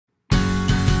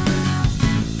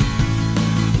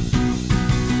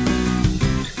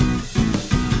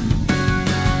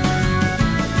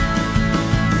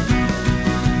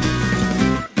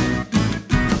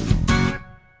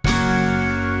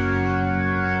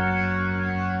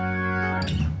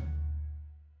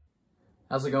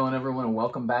How's it going, everyone? And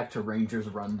welcome back to Rangers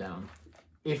Rundown.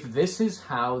 If this is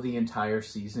how the entire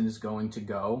season is going to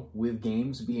go, with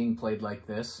games being played like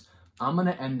this, I'm going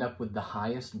to end up with the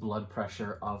highest blood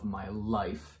pressure of my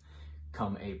life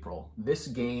come April. This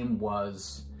game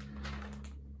was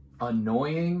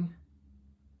annoying,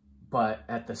 but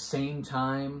at the same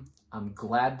time, I'm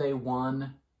glad they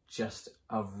won. Just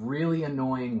a really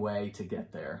annoying way to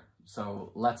get there.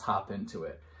 So let's hop into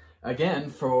it.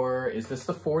 Again, is this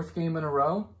the fourth game in a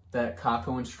row that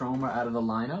Kakko and Strome are out of the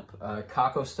lineup?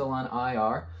 Kakko's still on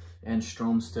IR and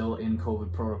Strome's still in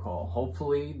COVID protocol.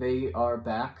 Hopefully they are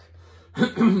back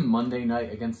Monday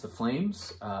night against the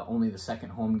Flames. Only the second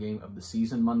home game of the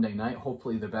season Monday night.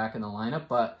 Hopefully they're back in the lineup,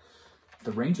 but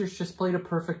the Rangers just played a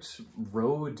perfect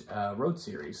road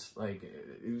series. Like,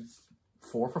 it was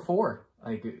 4 for 4.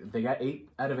 Like, they got 8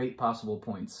 out of 8 possible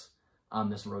points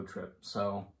on this road trip.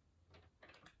 So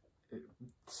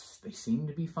they seem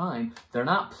to be fine. They're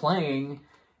not playing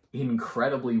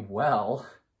incredibly well,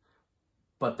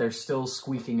 but they're still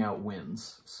squeaking out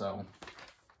wins. So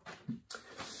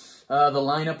the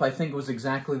lineup, I think, was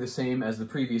exactly the same as the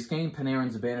previous game.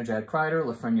 Panarin, Zibanejad, Kreider,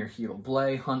 Lafreniere, Hedl,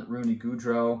 Blais, Hunt, Rooney,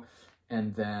 Gaudreau,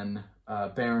 and then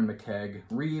Barron, McKegg,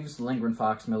 Reeves, Lindgren,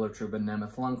 Fox, Miller, Trouba,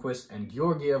 Nemeth, Lundqvist, and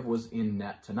Georgiev was in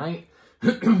net tonight,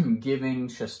 giving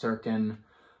Shesterkin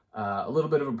a little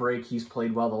bit of a break. He's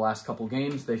played well the last couple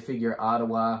games. They figure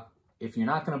Ottawa, if you're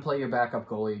not going to play your backup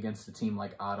goalie against a team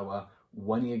like Ottawa,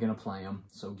 when are you going to play him?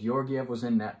 So Georgiev was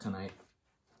in net tonight.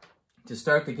 To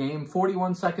start the game,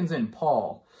 41 seconds in,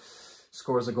 Paul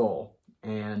scores a goal.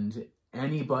 And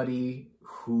anybody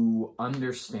who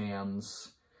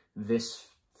understands this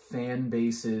fan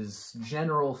base's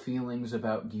general feelings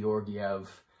about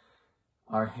Georgiev,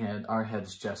 our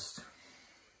heads just...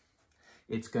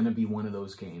 It's going to be one of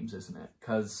those games, isn't it?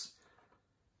 Because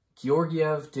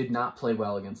Georgiev did not play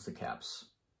well against the Caps.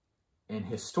 And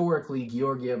historically,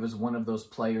 Georgiev is one of those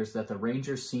players that the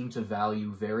Rangers seem to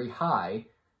value very high.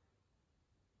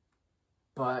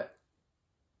 But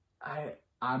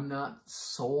I'm not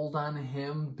sold on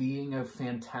him being a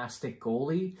fantastic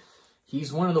goalie.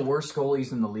 He's one of the worst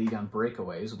goalies in the league on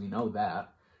breakaways. We know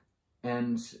that.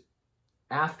 And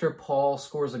after Paul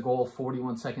scores a goal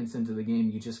 41 seconds into the game,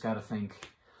 you just got to think,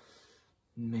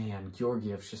 man,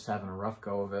 Georgiev's just having a rough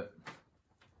go of it.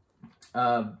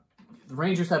 The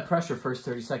Rangers had pressure first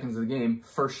 30 seconds of the game.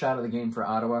 First shot of the game for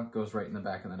Ottawa goes right in the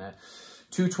back of the net.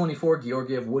 2:24,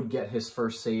 Georgiev would get his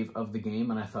first save of the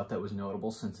game, and I thought that was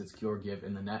notable since it's Georgiev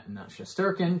in the net and not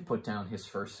Shesterkin. Put down his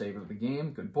first save of the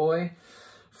game. Good boy.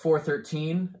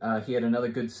 4:13, he had another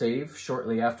good save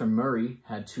shortly after Murray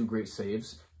had 2 great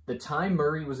saves. The time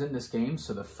Murray was in this game,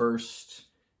 so the first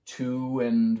 2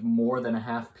 and more than a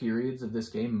half periods of this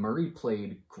game, Murray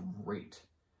played great.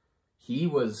 He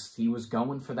was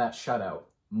going for that shutout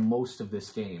most of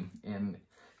this game, and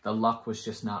the luck was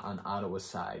just not on Ottawa's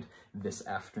side this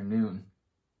afternoon.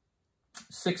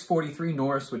 6:43,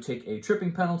 Norris would take a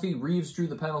tripping penalty. Reeves drew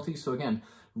the penalty. So again,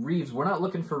 Reeves, we're not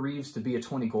looking for Reeves to be a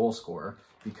 20-goal scorer,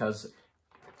 because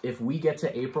if we get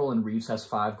to April and Reeves has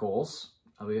 5 goals,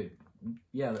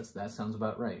 yeah, that sounds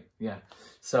about right. Yeah.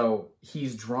 So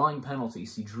he's drawing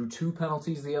penalties. He drew 2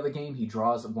 penalties the other game. He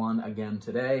draws 1 again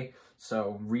today.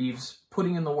 So Reeves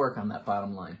putting in the work on that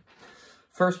bottom line.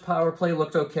 First power play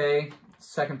looked okay.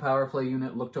 Second power play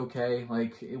unit looked okay.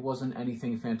 Like, it wasn't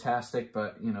anything fantastic,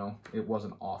 but, you know, it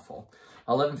wasn't awful.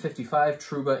 11:55,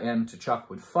 Trouba and Tkachuk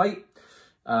would fight.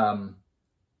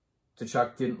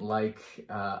 Tkachuk didn't like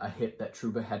a hit that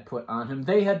Trouba had put on him.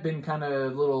 They had been kind of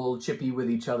a little chippy with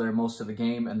each other most of the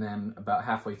game, and then about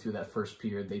halfway through that first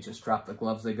period, they just drop the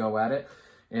gloves, they go at it.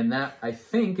 And that, I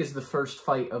think, is the first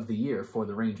fight of the year for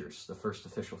the Rangers, the first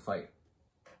official fight.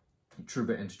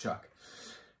 Trouba and Tkachuk.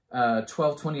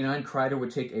 12:29, Kreider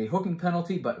would take a hooking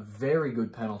penalty, but very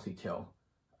good penalty kill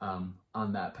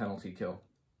on that penalty kill.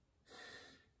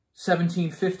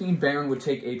 17:15, Barron would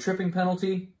take a tripping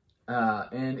penalty.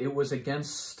 And it was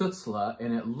against Stützle,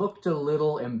 and it looked a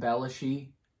little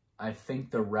embellishy. I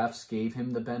think the refs gave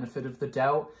him the benefit of the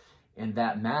doubt, and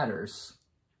that matters,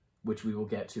 which we will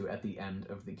get to at the end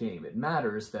of the game. It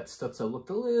matters that Stützle looked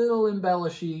a little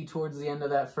embellishy towards the end of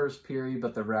that first period,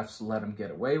 but the refs let him get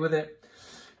away with it.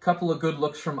 Couple of good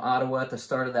looks from Ottawa at the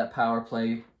start of that power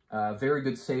play. Very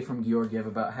good save from Georgiev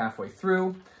about halfway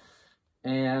through.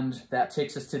 And that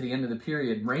takes us to the end of the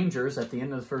period. Rangers, at the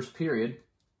end of the first period,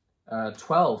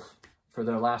 12 for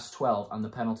their last 12 on the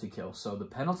penalty kill. So the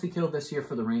penalty kill this year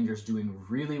for the Rangers doing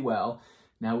really well.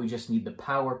 Now we just need the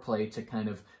power play to kind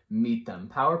of meet them.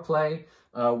 Power play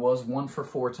was 1 for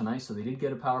 4 tonight, so they did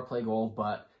get a power play goal,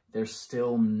 but they're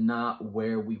still not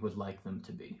where we would like them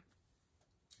to be.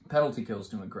 Penalty kill's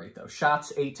doing great, though.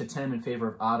 Shots 8-10 in favor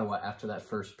of Ottawa after that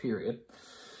first period.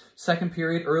 Second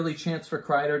period, early chance for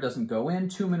Kreider, doesn't go in.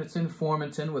 2 minutes in,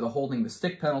 Formanton with a holding the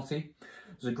stick penalty.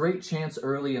 There's a great chance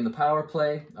early in the power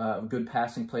play. Good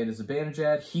passing play to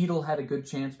Zibanejad. Hedl had a good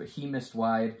chance, but he missed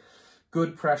wide.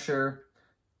 Good pressure.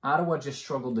 Ottawa just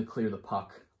struggled to clear the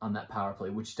puck on that power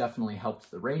play, which definitely helped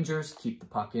the Rangers keep the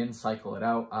puck in, cycle it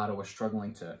out. Ottawa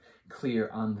struggling to clear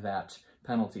on that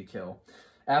penalty kill.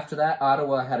 After that,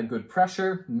 Ottawa had a good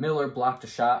pressure. Miller blocked a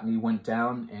shot and he went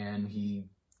down and he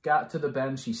got to the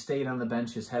bench. He stayed on the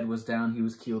bench. His head was down. He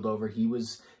was keeled over. He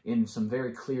was in some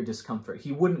very clear discomfort.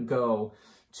 He wouldn't go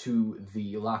to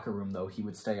the locker room, though. He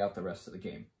would stay out the rest of the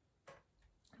game.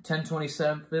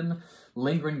 10:27,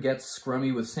 Lindgren gets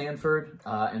scrummy with Sanford,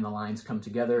 and the lines come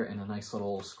together in a nice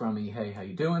little scrummy, hey, how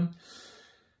you doing?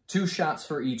 2 shots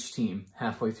for each team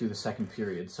halfway through the second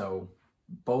period, so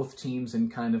both teams in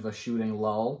kind of a shooting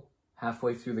lull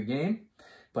halfway through the game,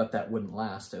 but that wouldn't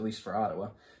last, at least for Ottawa.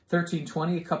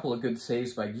 13:20, a couple of good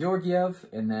saves by Georgiev,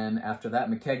 and then after that,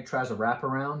 McKegg tries a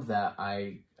wraparound that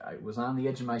I was on the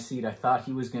edge of my seat. I thought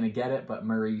he was going to get it, but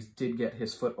Murray did get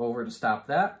his foot over to stop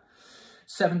that.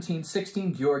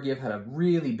 17-16, Georgiev had a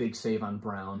really big save on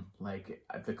Brown. Like,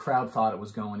 the crowd thought it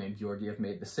was going in. Georgiev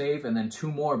made the save, and then 2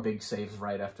 more big saves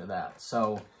right after that.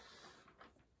 So,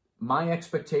 my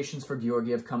expectations for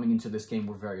Georgiev coming into this game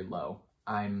were very low.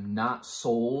 I'm not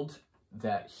sold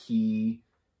that he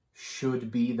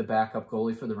should be the backup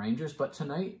goalie for the Rangers, but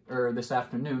tonight, or this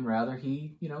afternoon, rather,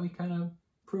 he kind of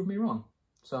proved me wrong.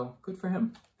 So, good for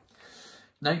him.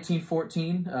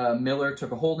 19-14, Miller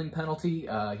took a holding penalty.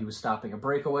 He was stopping a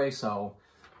breakaway, so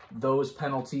those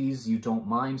penalties you don't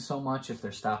mind so much if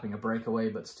they're stopping a breakaway,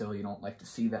 but still you don't like to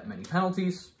see that many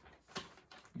penalties.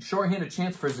 Shorthanded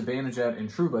chance for Zibanejad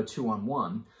and Trouba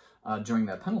 2-on-1 during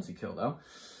that penalty kill, though.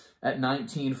 At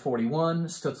 19:41,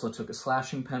 Stützle took a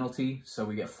slashing penalty, so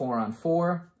we get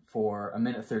 4-on-4 for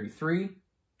 1:33.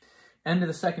 End of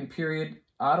the second period,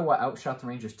 Ottawa outshot the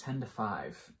Rangers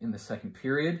 10-5 in the second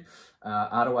period.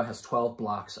 Ottawa has 12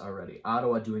 blocks already.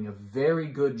 Ottawa doing a very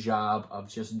good job of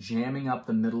just jamming up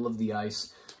the middle of the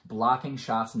ice, blocking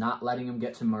shots, not letting him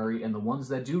get to Murray, and the ones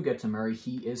that do get to Murray,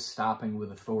 he is stopping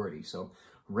with authority. So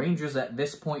Rangers at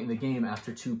this point in the game,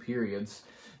 after 2 periods,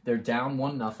 they're down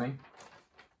 1-0,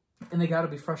 and they got to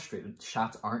be frustrated.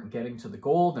 Shots aren't getting to the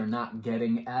goal. They're not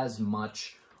getting as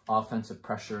much offensive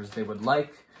pressure as they would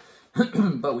like.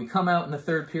 But we come out in the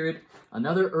third period,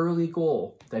 another early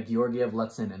goal that Georgiev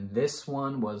lets in, and this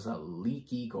one was a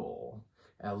leaky goal,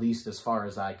 at least as far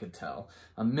as I could tell.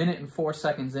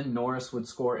 1:04 in, Norris would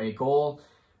score a goal.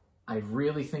 I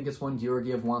really think it's one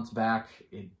Georgiev wants back.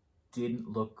 It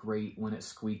didn't look great when it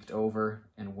squeaked over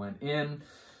and went in,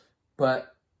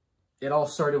 but it all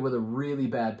started with a really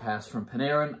bad pass from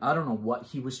Panarin. I don't know what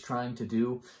he was trying to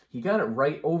do. He got it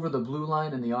right over the blue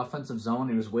line in the offensive zone.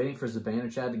 He was waiting for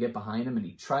Zibanejad to get behind him, and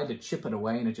he tried to chip it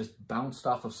away, and it just bounced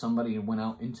off of somebody and went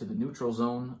out into the neutral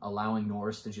zone, allowing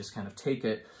Norris to just kind of take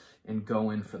it and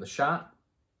go in for the shot.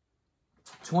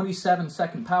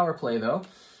 27-second power play, though,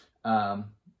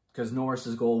 because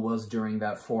Norris's goal was during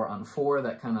that 4-on-4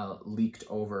 that kind of leaked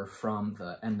over from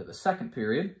the end of the second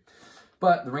period.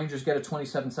 But the Rangers get a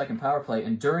 27-second power play,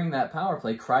 and during that power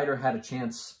play, Kreider had a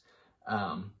chance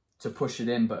to push it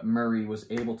in, but Murray was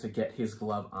able to get his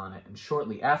glove on it. And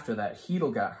shortly after that,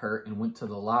 Hedl got hurt and went to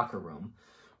the locker room,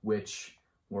 which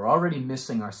we're already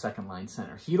missing our second-line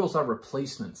center. Hedl's our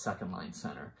replacement second-line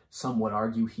center. Some would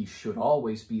argue he should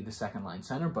always be the second-line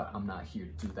center, but I'm not here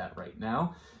to do that right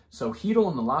now. So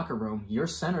Hedl in the locker room, your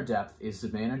center depth is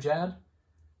Zibanejad,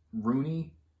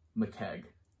 Rooney, McKegg.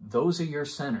 Those are your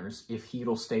centers if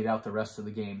Hedl stayed out the rest of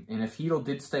the game. And if Hedl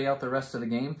did stay out the rest of the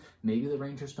game, maybe the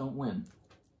Rangers don't win.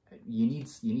 You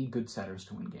need good setters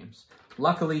to win games.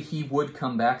 Luckily, he would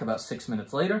come back about 6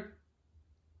 minutes later.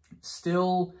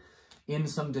 Still in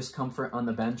some discomfort on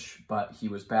the bench, but he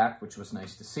was back, which was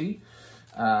nice to see.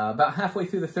 About halfway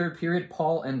through the third period,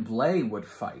 Paul and Blais would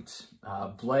fight.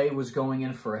 Blais was going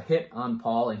in for a hit on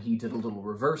Paul, and he did a little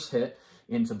reverse hit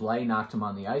into Blais, knocked him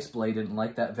on the ice. Blais didn't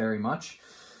like that very much.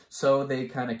 So they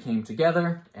kind of came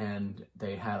together, and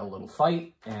they had a little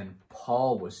fight, and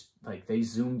Paul was, like, they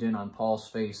zoomed in on Paul's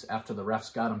face after the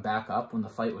refs got him back up when the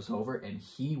fight was over, and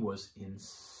he was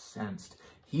incensed.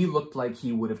 He looked like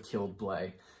he would have killed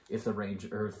Blais if the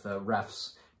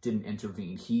refs didn't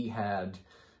intervene. He had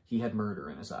murder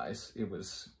in his eyes. It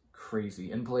was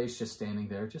crazy. And Blais just standing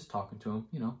there, just talking to him,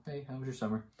 you know, hey, how was your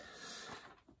summer?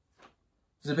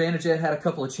 Zibanejad had a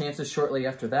couple of chances shortly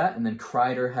after that, and then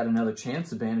Kreider had another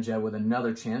chance. Zibanejad with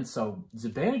another chance. So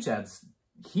Zibanejad's,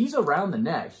 he's around the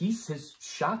net. His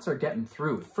shots are getting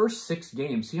through. First 6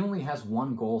 games, he only has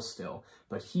 1 goal still,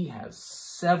 but he has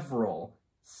several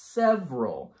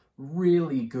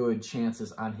really good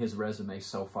chances on his resume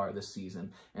so far this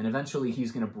season. And eventually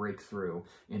he's going to break through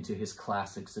into his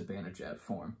classic Zibanejad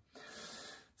form.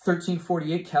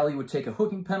 13:48, Kelly would take a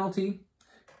hooking penalty.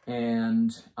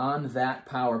 And on that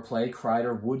power play,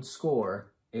 Kreider would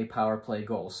score a power play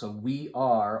goal. So we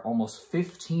are almost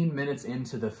 15 minutes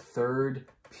into the 3rd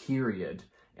period,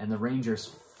 and the Rangers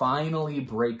finally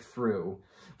break through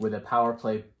with a power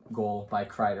play goal by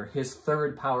Kreider. His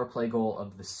 3rd power play goal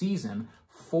of the season,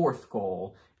 4th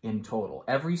goal in total.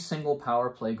 Every single power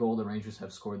play goal the Rangers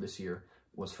have scored this year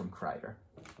was from Kreider.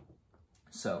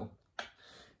 So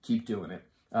keep doing it.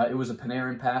 It was a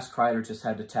Panarin pass. Kreider just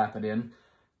had to tap it in.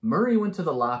 Murray went to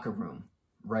the locker room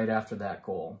right after that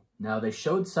goal. Now, they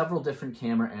showed several different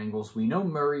camera angles. We know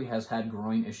Murray has had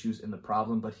groin issues in the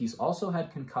problem, but he's also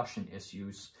had concussion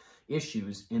issues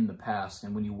in the past.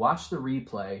 And when you watch the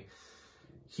replay,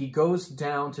 he goes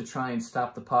down to try and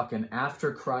stop the puck, and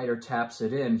after Kreider taps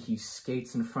it in, he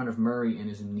skates in front of Murray and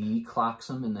his knee clocks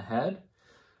him in the head.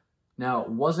 Now, it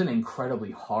wasn't incredibly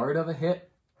hard of a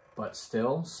hit, but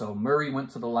still. So Murray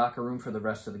went to the locker room for the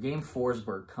rest of the game.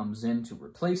 Forsberg comes in to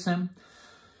replace him.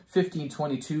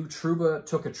 15:22, Trouba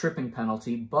took a tripping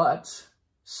penalty, but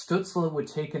Stützle would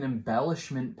take an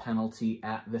embellishment penalty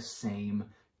at the same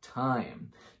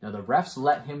time. Now, the refs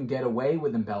let him get away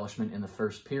with embellishment in the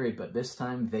first period, but this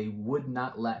time they would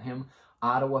not let him.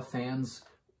 Ottawa fans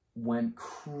went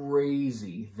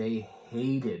crazy. They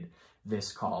hated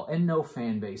this call, and no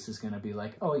fan base is going to be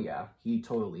like, oh yeah, he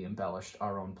totally embellished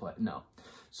our own play. No.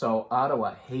 So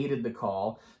Ottawa hated the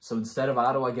call. So instead of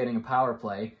Ottawa getting a power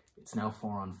play, it's now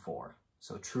 4-on-4.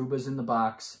 So Trouba's in the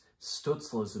box,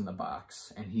 Stützle's in the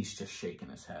box, and he's just shaking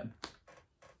his head.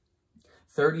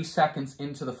 30 seconds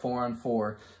into the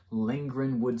 4-on-4,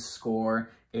 Lindgren would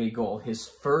score a goal. His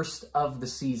first of the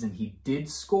season. He did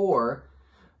score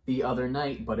the other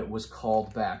night, but it was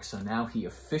called back. So now he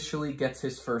officially gets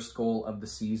his first goal of the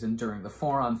season during the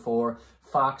 4-on-4.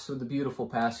 Fox with the beautiful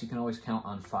pass. You can always count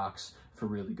on Fox for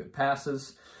really good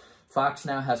passes. Fox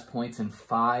now has points in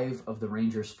 5 of the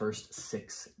Rangers' first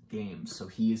 6 games. So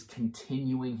he is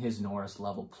continuing his Norris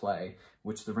level play,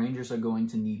 which the Rangers are going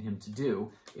to need him to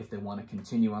do if they want to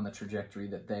continue on the trajectory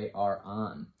that they are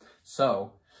on.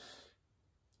 So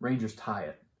Rangers tie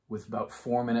it with about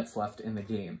 4 minutes left in the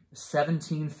game.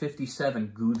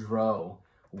 17:57, Gaudreau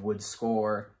would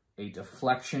score a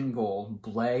deflection goal.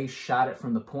 Blais shot it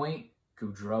from the point.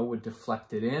 Gaudreau would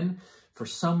deflect it in. For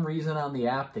some reason on the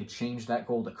app, they changed that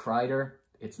goal to Kreider.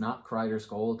 It's not Kreider's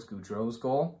goal, it's Gaudreau's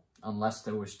goal, unless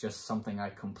there was just something I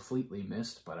completely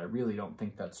missed, but I really don't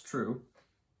think that's true.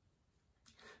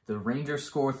 The Rangers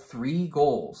score 3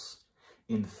 goals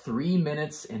in 3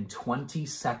 minutes and 20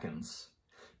 seconds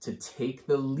to take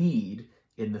the lead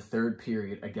in the 3rd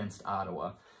period against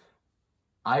Ottawa.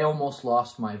 I almost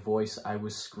lost my voice. I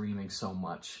was screaming so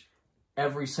much.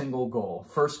 Every single goal.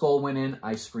 First goal went in,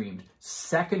 I screamed.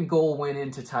 Second goal went in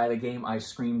to tie the game, I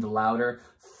screamed louder.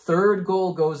 Third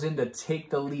goal goes in to take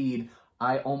the lead.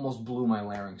 I almost blew my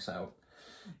larynx out.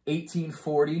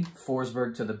 18:40,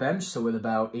 Forsberg to the bench. So with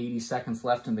about 80 seconds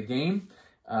left in the game,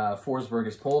 Forsberg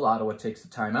is pulled. Ottawa takes the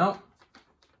timeout.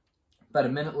 About a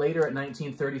minute later at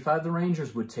 19:35, the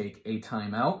Rangers would take a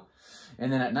timeout.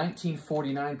 And then at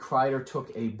 19:49, Kreider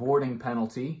took a boarding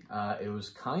penalty. It was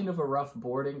kind of a rough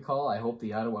boarding call. I hope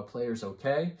the Ottawa player's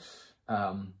okay.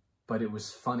 But it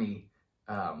was funny.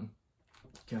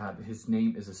 God, his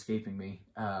name is escaping me.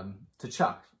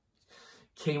 Tkachuk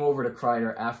came over to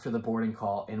Kreider after the boarding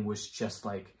call and was just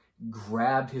like,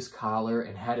 grabbed his collar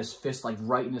and had his fist like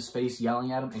right in his face,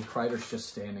 yelling at him, and Kreider's just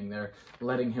standing there,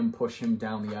 letting him push him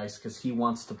down the ice because he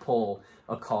wants to pull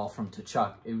a call from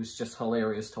Tkachuk. It was just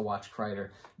hilarious to watch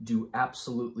Kreider do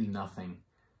absolutely nothing,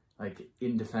 like,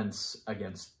 in defense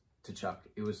against Tkachuk.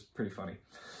 It was pretty funny.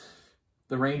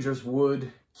 The Rangers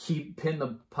would pin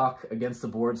the puck against the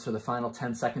boards for the final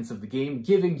 10 seconds of the game,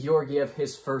 giving Georgiev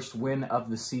his first win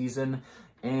of the season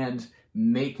and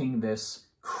making this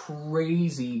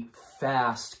crazy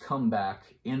fast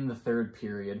comeback in the 3rd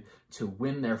period to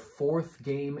win their 4th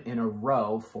game in a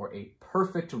row for a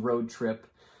perfect road trip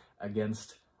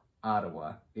against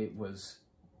Ottawa. It was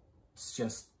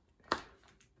just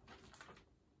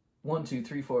 1, 2,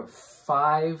 3, 4,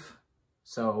 5.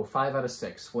 So 5 out of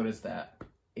 6. What is that?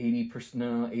 80%,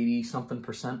 no, 80-something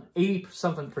percent.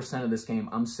 80-something percent of this game,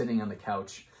 I'm sitting on the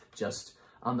couch just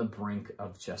on the brink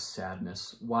of just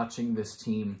sadness, watching this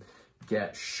team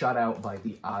get shut out by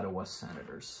the Ottawa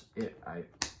Senators.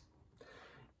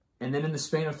 And then in the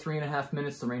span of 3.5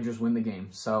 minutes, the Rangers win the game.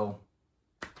 So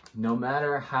no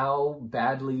matter how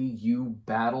badly you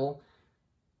battle,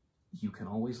 you can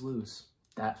always lose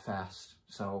that fast.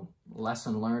 So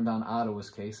lesson learned on Ottawa's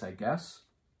case, I guess.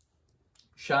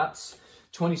 Shots,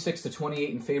 26-28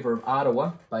 in favor of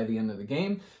Ottawa by the end of the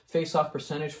game. Face-off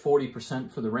percentage,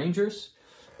 40% for the Rangers.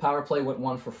 Power play went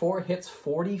 1 for 4. Hits,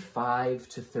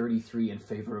 45-33 in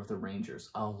favor of the Rangers.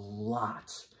 A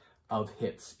lot of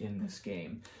hits in this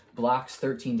game. Blocks,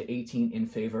 13-18 in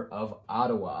favor of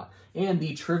Ottawa. And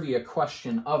the trivia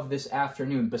question of this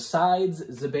afternoon, besides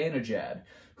Zibanejad,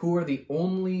 who are the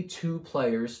only 2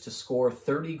 players to score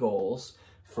 30 goals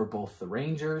for both the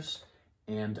Rangers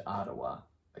and Ottawa?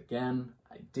 Again,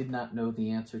 I did not know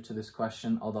the answer to this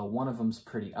question, although one of them's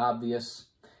pretty obvious.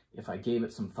 If I gave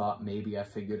it some thought, maybe I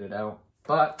figured it out.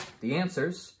 But the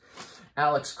answers: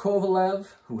 Alex Kovalev,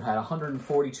 who had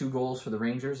 142 goals for the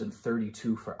Rangers and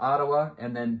 32 for Ottawa,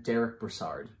 and then Derek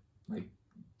Brassard. Like,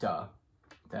 duh.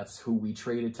 That's who we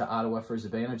traded to Ottawa for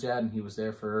Zibanejad, and he was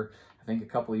there for, I think, a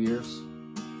couple of years.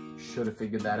 Should have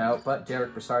figured that out, but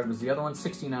Derek Brassard was the other one.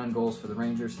 69 goals for the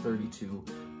Rangers, 32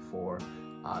 for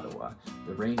Ottawa.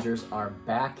 The Rangers are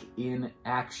back in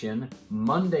action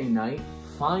Monday night,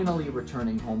 finally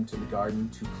returning home to the Garden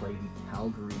to play the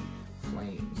Calgary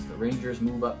Flames. The Rangers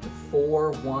move up to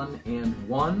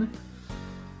 4-1-1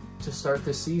 to start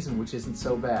this season, which isn't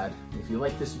so bad. If you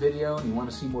like this video and you want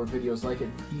to see more videos like it,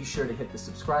 be sure to hit the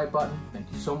subscribe button. Thank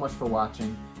you so much for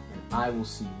watching, and I will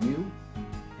see you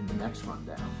in the next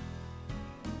rundown.